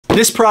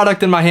This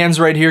product in my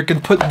hands right here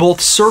could put both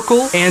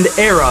Cirkul and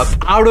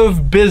Airup out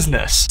of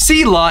business.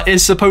 Sila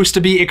is supposed to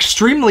be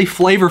extremely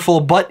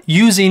flavorful, but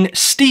using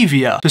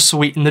stevia to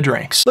sweeten the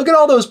drinks. Look at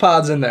all those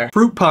pods in there.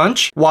 Fruit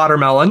punch,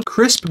 watermelon,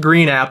 crisp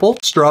green apple,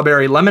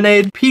 strawberry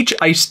lemonade, peach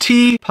iced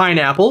tea,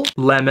 pineapple,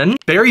 lemon,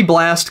 berry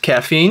blast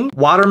caffeine,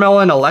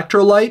 watermelon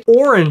electrolyte,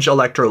 orange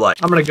electrolyte.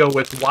 I'm gonna go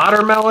with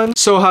watermelon.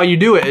 So how you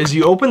do it is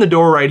you open the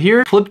door right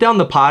here, flip down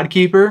the pod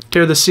keeper,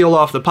 tear the seal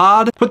off the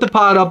pod, put the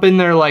pod up in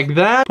there like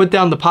that, put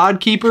down the pod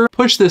keeper,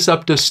 push this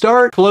up to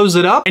start, close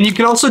it up, and you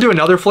can also do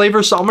another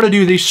flavor. So I'm gonna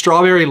do the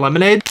strawberry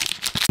lemonade.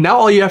 Now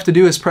all you have to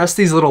do is press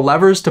these little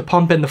levers to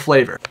pump in the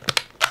flavor.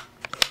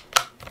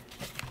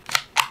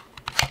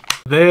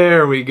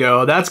 There we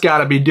go. That's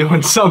gotta be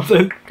doing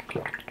something.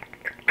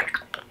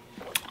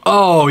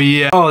 Oh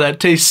yeah. Oh, that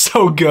tastes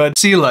so good.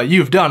 Sila,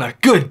 you've done a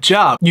good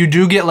job. You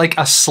do get like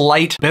a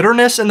slight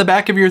bitterness in the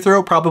back of your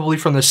throat, probably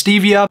from the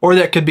stevia, or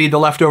that could be the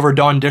leftover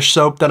Dawn dish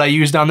soap that I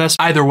used on this.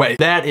 Either way,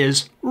 that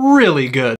is really good.